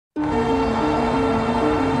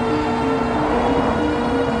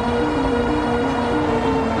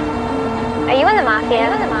in the Mafia.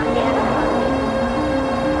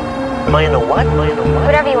 Am I in a what?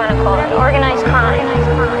 Whatever you want to call it. Organized crime.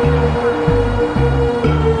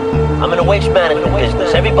 I'm in a waste management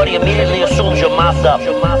business. Everybody immediately assumes you're mopped up.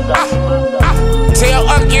 Tell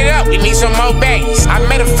up, get up, we need some more bags. I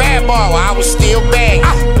made a fat ball while I was still bagging.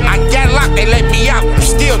 I got locked, they let me out, I'm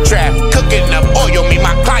still trapped. Cooking up oil, me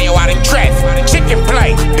my Clio out in traffic. Chicken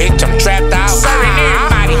play, bitch, I'm trapped out. Serving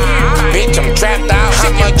everybody, bitch, I'm trapped out.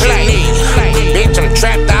 How much you need? Bitch, I'm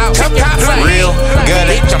trapped out. Real good,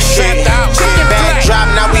 bitch, I'm trapped out. Bad drop,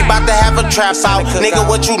 now we bout to have a trap out. Nigga,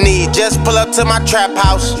 what you need? Just pull up to my trap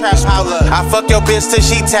house. I fuck your bitch till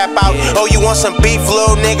she tap out. Oh, you want some beef,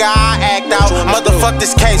 little nigga? I act out. Motherfuck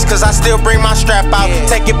this case, cause I still bring my strap out.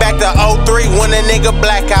 Take it back to 03 when a nigga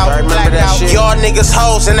black out. Y'all niggas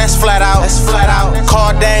hoes and that's flat out.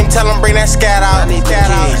 Call Dame, tell him bring that scat out.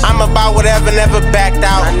 I'm about whatever, never backed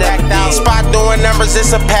out. Spot doing numbers,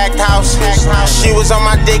 it's a packed house. She was on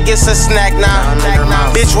my dick, it's a snack now.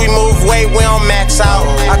 Bitch, we move weight, we don't max out.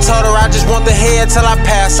 I told her I just want the head till I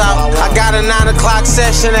pass out. I got a 9 o'clock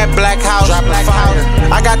session at Black House.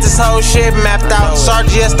 I got this whole shit mapped out.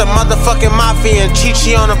 Sargi, the motherfucking Mafia, and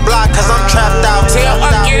Chi on the block, cause I'm trapped out. Tell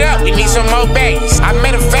up, get up, we need some more bags. I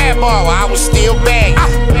made a fat ball while I was still bagging.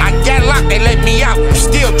 I got locked, they let me out, I'm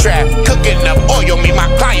still trapped. Cooking up oil, me my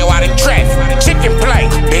Clio out in traffic. Chicken play,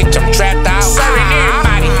 bitch, I'm trapped out. Serving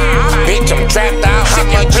everybody, bitch, I'm trapped out. How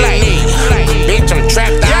much you need? Bitch, I'm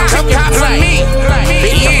trapped out. Chicken play,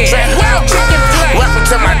 bitch, I'm trapped out. Welcome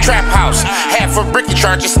to my trap house. Half a bricky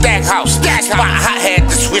charge, a stack house. Spot hot, had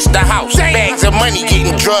to switch the house. Bags of money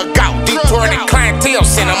getting drugged out. Detouring the clientele,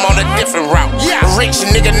 sent them on a different route. Rich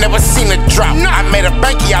nigga never seen a drop. I made a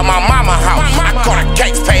banky out my mama house. I caught a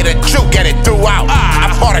case, paid a Jew, get it throughout.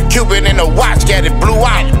 I bought a Cuban in a watch, get it blew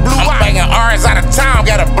out. I'm banging R's out of town,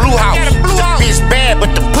 got a blue house. The bitch bad,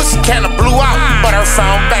 but the pussy kinda blew out. But her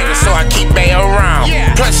phone banging, so I keep Bay around.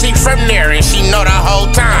 Plus she from there and she know the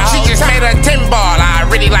whole time. She just made a 10 ball, I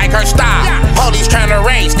really like her style. Police tryna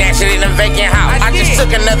raid, stash it in a vacant house. I just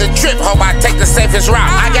took another trip, hope I take the safest route.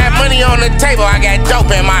 I got money on the table, I got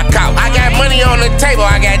dope in my couch. I got money on the table,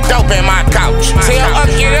 I got dope in my couch. Tell up,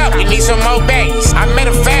 get up, we need some more bags. I made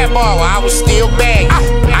a fat ball while I was still bagging.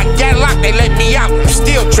 I got locked, they let me out, I'm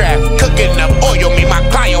still trapped. Cooking up oil, me my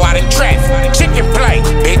Clio out in traffic. Chicken play,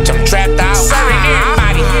 bitch, I'm trapped out. Serving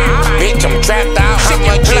everybody, bitch, I'm trapped out. How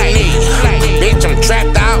much you need? Bitch, I'm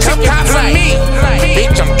trapped out. Chicken play,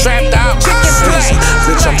 bitch, I'm trapped out.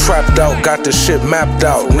 Bitch, I'm trapped out, got this shit mapped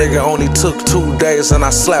out. Nigga only took 2 days and I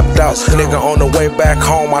slapped out. Nigga on the way back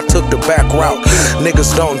home, I took the back route.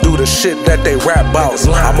 Niggas don't do the shit that they rap about.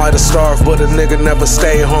 I might have starved, but a nigga never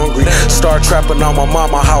stay hungry. Start trapping on my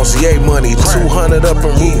mama house, yay money. 200 up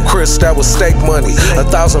in Root Chris, that was steak money.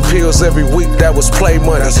 1,000 pills every week, that was play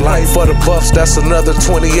money. For the buffs, that's another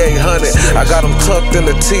 2,800. I got them tucked in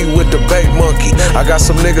the T with the bait monkey. I got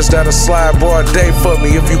some niggas that'll slide broad day for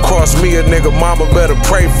me. If you cross me, a nigga mama better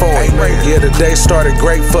pray for him. Yeah, the day started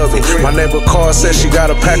great for me. My neighbor called, said she got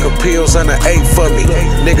a pack of pills and an 8 for me.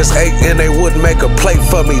 Niggas ate and they wouldn't make a plate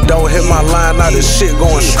for me. Don't hit my line, now this shit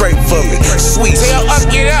going straight for me. Sweet. Tell up,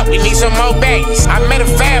 get up, we need some more bags. I made a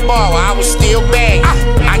fat ball while I was still bagging.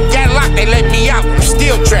 I got locked, they let me out, I'm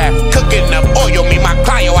still trapped. Cooking up oil, me my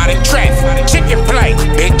Clio out in traffic.